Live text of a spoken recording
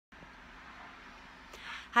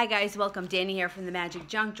Hi guys, welcome. Danny here from the Magic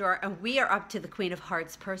Junk Drawer, and we are up to the Queen of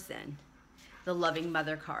Hearts person, the Loving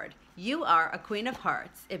Mother card. You are a Queen of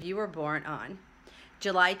Hearts if you were born on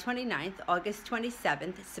July 29th, August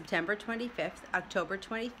 27th, September 25th, October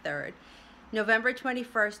 23rd, November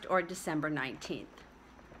 21st, or December 19th.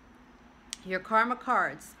 Your karma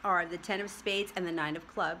cards are the 10 of Spades and the 9 of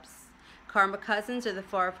Clubs. Karma cousins are the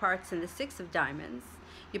 4 of Hearts and the 6 of Diamonds.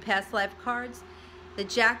 Your past life cards, the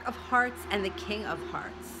Jack of Hearts and the King of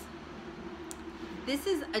Hearts. This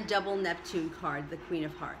is a double Neptune card, the Queen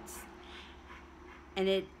of Hearts. And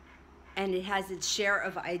it has its share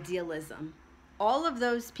of idealism. All of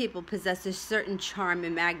those people possess a certain charm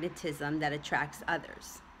and magnetism that attracts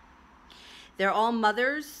others. They're all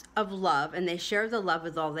mothers of love, and they share the love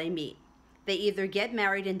with all they meet. They either get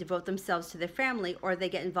married and devote themselves to their family, or they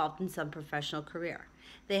get involved in some professional career.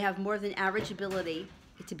 They have more than average ability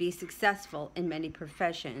to be successful in many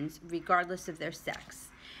professions, regardless of their sex.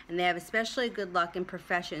 And they have especially good luck in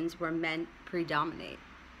professions where men predominate.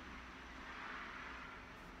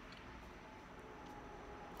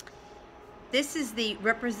 This is the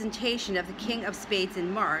representation of the King of Spades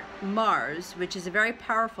and Mars, which is a very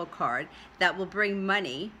powerful card that will bring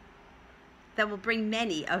money, that will bring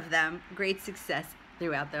many of them great success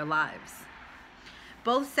throughout their lives.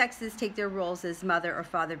 Both sexes take their roles as mother or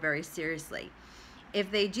father very seriously. If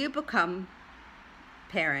they do become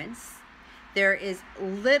parents, there is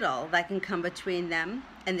little that can come between them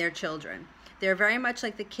and their children. They're very much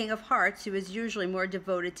like the King of Hearts, who is usually more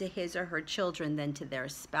devoted to his or her children than to their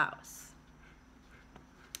spouse.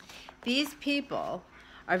 These people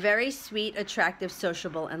are very sweet, attractive,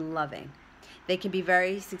 sociable, and loving. They can be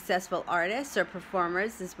very successful artists or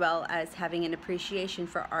performers, as well as having an appreciation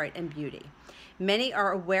for art and beauty. Many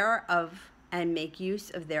are aware of and make use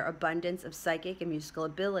of their abundance of psychic and musical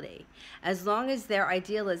ability. As long as their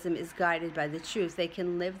idealism is guided by the truth, they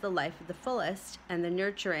can live the life of the fullest and the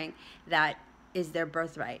nurturing that is their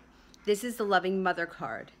birthright. This is the Loving Mother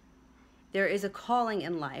card. There is a calling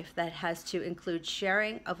in life that has to include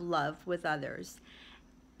sharing of love with others,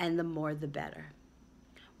 and the more the better.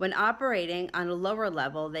 When operating on a lower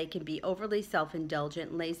level, they can be overly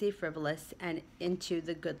self-indulgent, lazy, frivolous, and into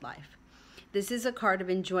the good life. This is a card of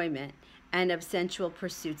enjoyment and of sensual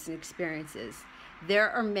pursuits and experiences. There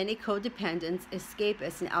are many codependents,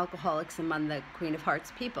 escapists, and alcoholics among the Queen of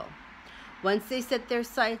Hearts people. Once they set their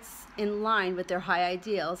sights in line with their high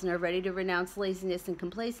ideals and are ready to renounce laziness and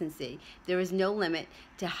complacency, there is no limit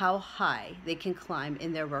to how high they can climb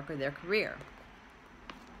in their work or their career.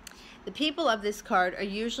 The people of this card are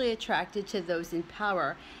usually attracted to those in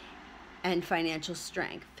power and financial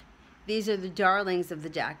strength. These are the darlings of the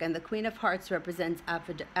deck, and the Queen of Hearts represents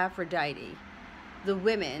Aphrodite, the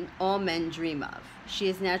women all men dream of. She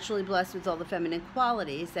is naturally blessed with all the feminine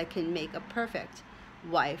qualities that can make a perfect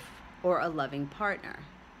wife or a loving partner.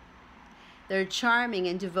 They're charming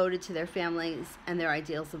and devoted to their families and their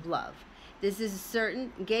ideals of love. This is a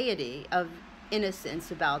certain gaiety of innocence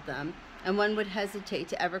about them, and one would hesitate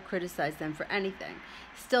to ever criticize them for anything.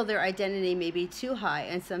 Still, their identity may be too high,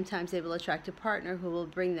 and sometimes they will attract a partner who will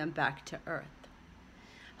bring them back to earth.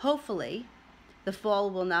 Hopefully, the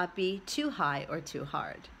fall will not be too high or too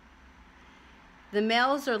hard. The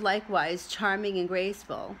males are likewise charming and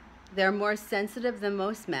graceful. They are more sensitive than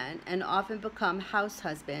most men and often become house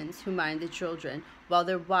husbands who mind the children while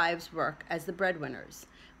their wives work as the breadwinners.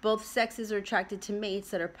 Both sexes are attracted to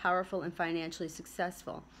mates that are powerful and financially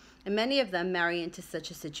successful, and many of them marry into such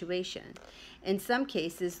a situation. In some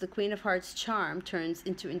cases, the Queen of Hearts' charm turns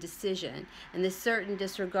into indecision and the certain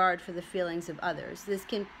disregard for the feelings of others. This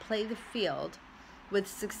can play the field with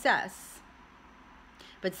success,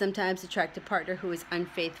 but sometimes attract a partner who is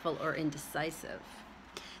unfaithful or indecisive.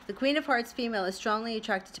 The Queen of Hearts female is strongly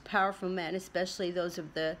attracted to powerful men, especially those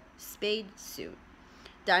of the spade suit.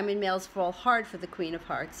 Diamond males fall hard for the Queen of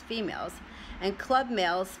Hearts females, and club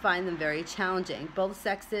males find them very challenging. Both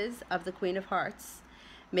sexes of the Queen of Hearts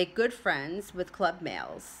make good friends with club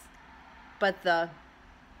males, but the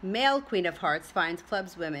male Queen of Hearts finds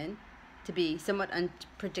clubs women to be somewhat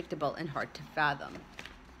unpredictable and hard to fathom.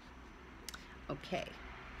 Okay,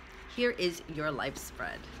 here is your life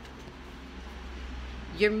spread.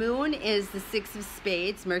 Your moon is the 6 of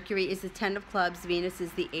Spades, Mercury is the 10 of Clubs, Venus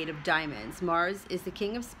is the 8 of Diamonds, Mars is the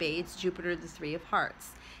King of Spades, Jupiter the 3 of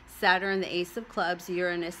Hearts, Saturn the Ace of Clubs,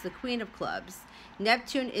 Uranus the Queen of Clubs,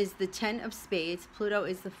 Neptune is the 10 of Spades, Pluto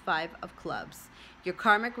is the 5 of Clubs. Your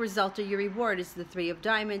karmic result or your reward is the 3 of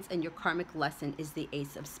Diamonds, and your karmic lesson is the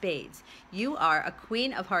Ace of Spades. You are a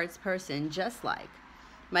Queen of Hearts person, just like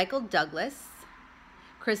Michael Douglas,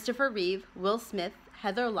 Christopher Reeve, Will Smith,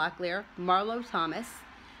 Heather Locklear, Marlo Thomas,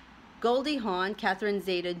 Goldie Hawn, Catherine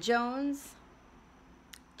Zeta-Jones,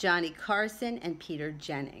 Johnny Carson, and Peter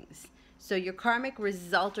Jennings. So your karmic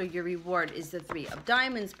result or your reward is the Three of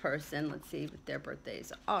Diamonds person. Let's see what their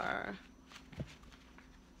birthdays are.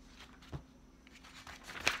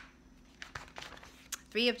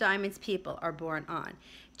 Three of Diamonds people are born on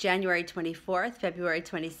January 24th, February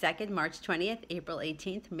 22nd, March 20th, April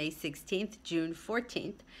 18th, May 16th, June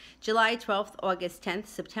 14th, July 12th, August 10th,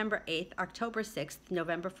 September 8th, October 6th,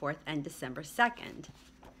 November 4th, and December 2nd.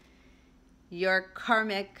 Your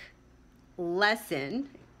karmic lesson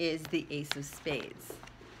is the Ace of Spades.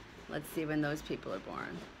 Let's see when those people are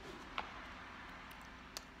born.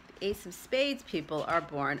 The Ace of Spades people are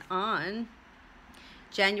born on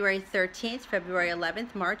January 13th, February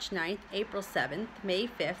 11th, March 9th, April 7th, May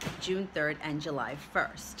 5th, June 3rd, and July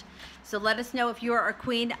 1st. So let us know if you are a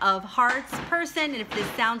Queen of Hearts person, and if this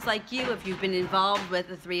sounds like you, if you've been involved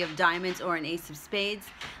with a Three of Diamonds or an Ace of Spades.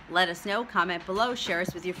 Let us know, comment below, share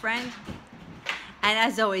us with your friend. And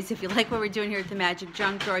as always, if you like what we're doing here at the Magic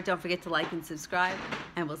Junk Drawer, don't forget to like and subscribe,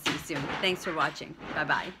 and we'll see you soon. Thanks for watching.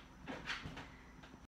 Bye-bye.